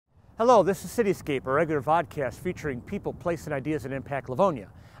Hello, this is CityScape, a regular vodcast featuring people, place, and ideas that impact Livonia.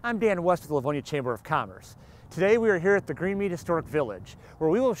 I'm Dan West with the Livonia Chamber of Commerce. Today we are here at the Greenmead Historic Village, where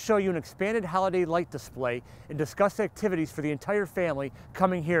we will show you an expanded holiday light display and discuss activities for the entire family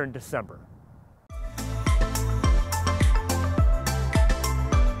coming here in December.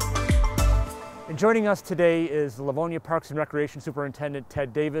 And joining us today is the Livonia Parks and Recreation Superintendent,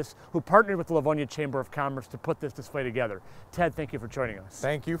 Ted Davis, who partnered with the Livonia Chamber of Commerce to put this display together. Ted, thank you for joining us.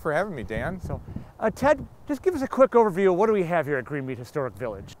 Thank you for having me, Dan. So, Ted, just give us a quick overview of what do we have here at Greenmead Historic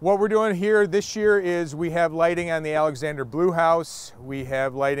Village? What we're doing here this year is we have lighting on the Alexander Blue House, we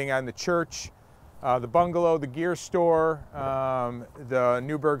have lighting on the church, the bungalow, the gear store, the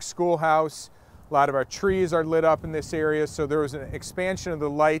Newburgh Schoolhouse. A lot of our trees are lit up in this area, so there was an expansion of the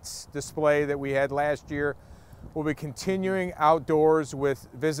lights display that we had last year. We'll be continuing outdoors with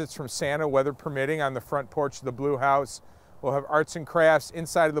visits from Santa, weather permitting, on the front porch of the Blue House. We'll have arts and crafts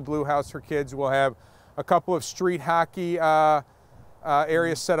inside of the Blue House for kids. We'll have a couple of street hockey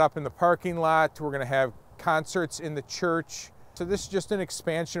areas set up in the parking lot. We're going to have concerts in the church. So this is just an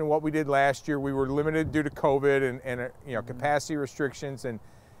expansion of what we did last year. We were limited due to COVID and capacity restrictions and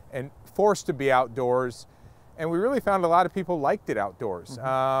forced to be outdoors, and we really found a lot of people liked it outdoors. And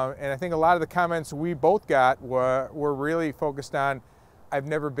I think a lot of the comments we both got were really focused on, I've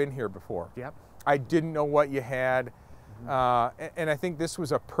never been here before. Yep. I didn't know what you had. And I think this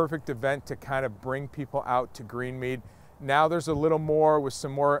was a perfect event to kind of bring people out to Greenmead. Now there's a little more with a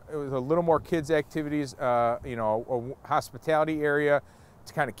little more kids activities, a hospitality area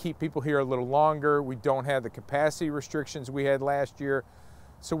to kind of keep people here a little longer. We don't have the capacity restrictions we had last year.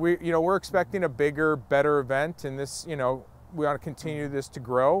 So we're expecting a bigger, better event, and this, we want to continue this to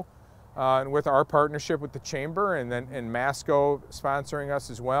grow. And with our partnership with the Chamber and Masco sponsoring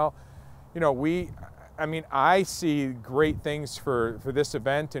us as well, I see great things for this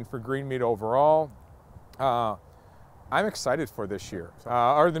event and for Greenmead overall. I'm excited for this year.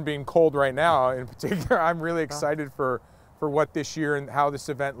 Other than being cold right now in particular, I'm really excited for what this year and how this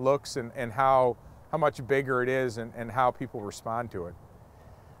event looks and how much bigger it is and how people respond to it.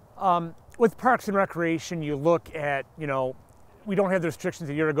 With Parks and Recreation, you look at, we don't have the restrictions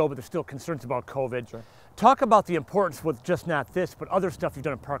a year ago, but there's still concerns about COVID. Sure. Talk about the importance with just not this, but other stuff you've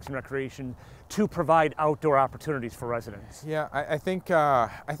done in Parks and Recreation to provide outdoor opportunities for residents. Yeah, I think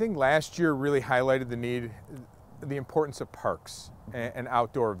last year really highlighted the importance of parks and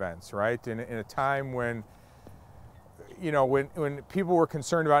outdoor events, right? In a time when when people were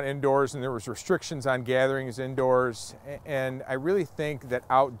concerned about indoors and there was restrictions on gatherings indoors, and I really think that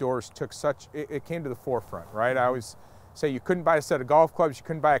outdoors it came to the forefront, right? I always say you couldn't buy a set of golf clubs, you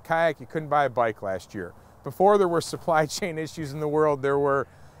couldn't buy a kayak, you couldn't buy a bike last year. Before there were supply chain issues in the world, there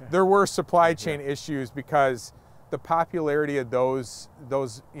were supply chain issues because the popularity of those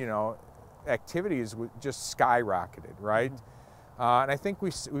activities just skyrocketed, right? And I think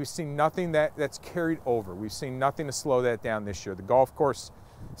we've seen nothing that's carried over. We've seen nothing to slow that down this year. The golf course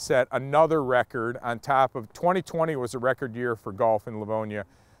set another record on top of 2020 was a record year for golf in Livonia.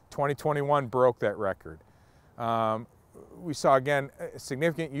 2021 broke that record. We saw, again, a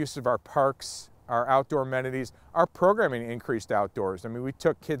significant use of our parks, our outdoor amenities. Our programming increased outdoors. I mean, we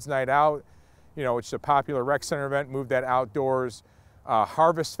took Kids Night Out, which is a popular rec center event, moved that outdoors.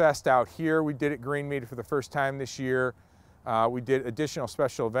 Harvest Fest out here, we did at Greenmead for the first time this year. We did additional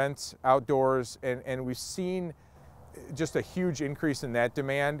special events outdoors, and we've seen just a huge increase in that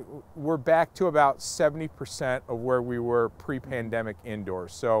demand. We're back to about 70% of where we were pre-pandemic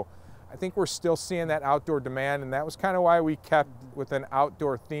indoors. So I think we're still seeing that outdoor demand, and that was kind of why we kept with an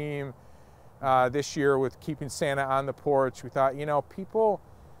outdoor theme this year with keeping Santa on the porch. We thought, people,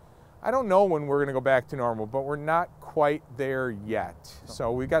 I don't know when we're going to go back to normal, but we're not quite there yet.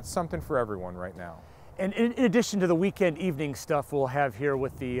 So we got something for everyone right now. And in addition to the weekend evening stuff we'll have here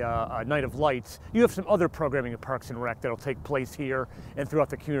with the Night of Lights, you have some other programming at Parks and Rec that'll take place here and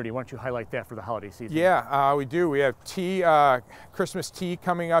throughout the community. Why don't you highlight that for the holiday season? Yeah, we do. We have Christmas tea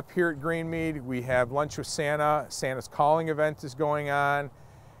coming up here at Greenmead. We have Lunch with Santa. Santa's Calling event is going on.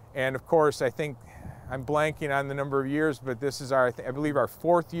 And of course, I think I'm blanking on the number of years, but this is I believe our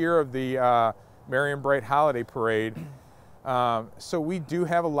 4th year of the Merry and Bright Holiday Parade. So we do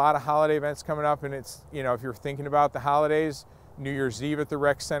have a lot of holiday events coming up, and it's, if you're thinking about the holidays, New Year's Eve at the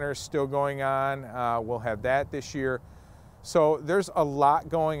Rec Center is still going on. We'll have that this year. So there's a lot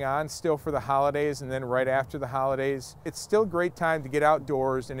going on still for the holidays, and then right after the holidays, it's still a great time to get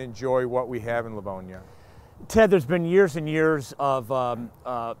outdoors and enjoy what we have in Livonia. Ted, there's been years and years of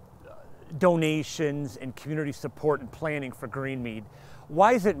donations and community support and planning for Greenmead.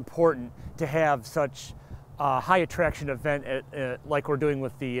 Why is it important to have such high attraction event like we're doing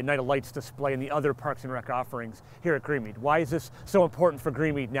with the Night of Lights display and the other Parks and Rec offerings here at Greenmead? Why is this so important for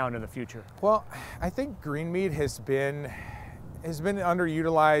Greenmead now and in the future? Well, I think Greenmead has been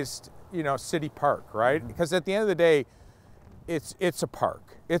underutilized, city park, right? Because at the end of the day, it's a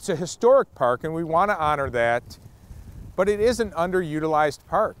park. It's a historic park, and we want to honor that, but it is an underutilized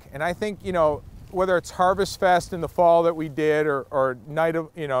park. And I think, whether it's Harvest Fest in the fall that we did or Night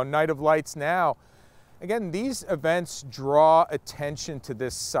of Lights now, again, these events draw attention to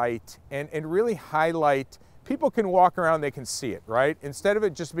this site and really highlight, people can walk around, they can see it, right? Instead of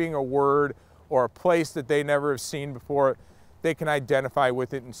it just being a word or a place that they never have seen before, they can identify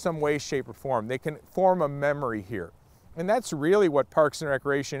with it in some way, shape, or form. They can form a memory here. And that's really what Parks and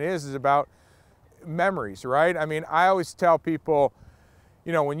Recreation is about memories, right? I mean, I always tell people,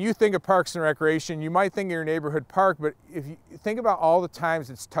 when you think of Parks and Recreation, you might think of your neighborhood park, but if you think about all the times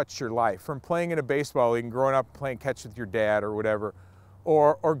it's touched your life, from playing in a baseball league and growing up playing catch with your dad or whatever,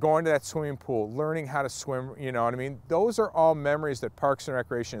 or going to that swimming pool, learning how to swim, you know what I mean? Those are all memories that Parks and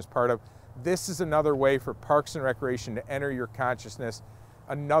Recreation is part of. This is another way for Parks and Recreation to enter your consciousness,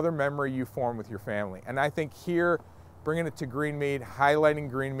 another memory you form with your family. And I think here, bringing it to Greenmead, highlighting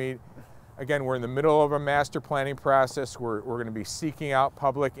Greenmead. Again, we're in the middle of a master planning process. We're going to be seeking out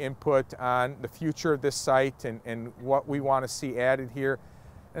public input on the future of this site and what we want to see added here.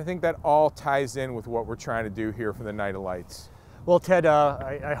 And I think that all ties in with what we're trying to do here for the Night of Lights. Well, Ted,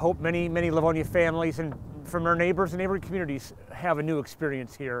 I hope many Livonia families and from our neighbors and neighboring communities have a new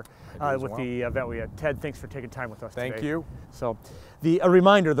experience here with the event we had. Ted, thanks for taking time with us today. Thank you. So, a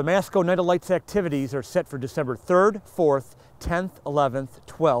reminder, the Masco Night of Lights activities are set for December 3rd, 4th, 10th, 11th,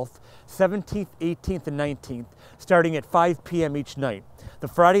 12th, 17th, 18th, and 19th, starting at 5 p.m. each night. The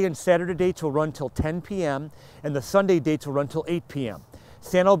Friday and Saturday dates will run till 10 p.m., and the Sunday dates will run till 8 p.m.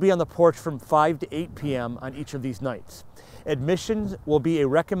 Santa will be on the porch from 5 to 8 p.m. on each of these nights. Admissions will be a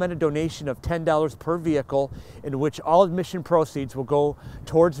recommended donation of $10 per vehicle, in which all admission proceeds will go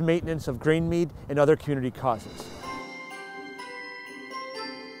towards maintenance of Greenmead and other community causes.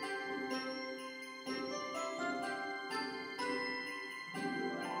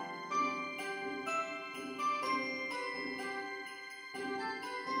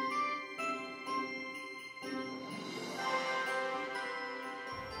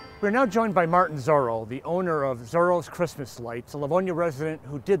 We're now joined by Martin Zoro, the owner of Zoro's Christmas Lights, a Livonia resident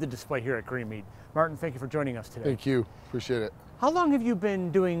who did the display here at Greenmead. Martin, thank you for joining us today. Thank you. Appreciate it. How long have you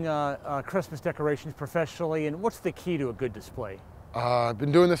been doing Christmas decorations professionally, and what's the key to a good display? I've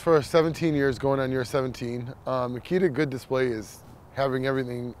been doing this for 17 years, going on year 17. The key to a good display is having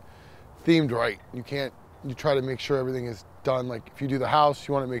everything themed right. You try to make sure everything is done. Like if you do the house,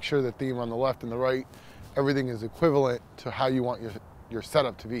 you want to make sure the theme on the left and the right, everything is equivalent to how you want your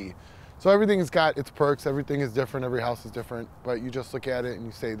setup to be. So everything's got its perks, everything is different, every house is different, but you just look at it and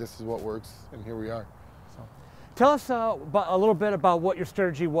you say, this is what works, and here we are. So, tell us a little bit about what your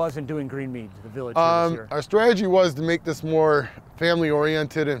strategy was in doing Greenmead, the village here this year. Our strategy was to make this more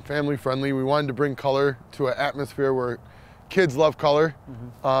family-oriented and family-friendly. We wanted to bring color to an atmosphere where kids love color.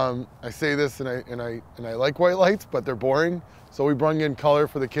 Mm-hmm. I say this and I like white lights, but they're boring. So we brought in color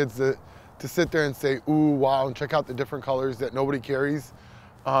for the kids to sit there and say, ooh, wow, and check out the different colors that nobody carries.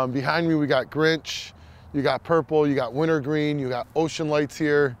 Behind me, we got Grinch, you got purple, you got wintergreen, you got ocean lights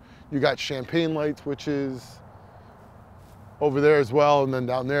here, you got champagne lights, which is over there as well, and then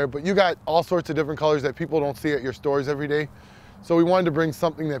down there. But you got all sorts of different colors that people don't see at your stores every day. So we wanted to bring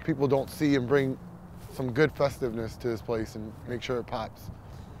something that people don't see and bring some good festiveness to this place and make sure it pops.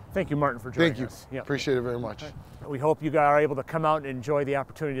 Thank you, Martin, for joining us. Thank you. Yep. Appreciate it very much. We hope you guys are able to come out and enjoy the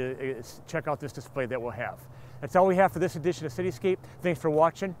opportunity to check out this display that we'll have. That's all we have for this edition of CityScape. Thanks for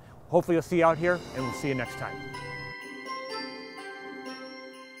watching. Hopefully you'll see you out here, and we'll see you next time.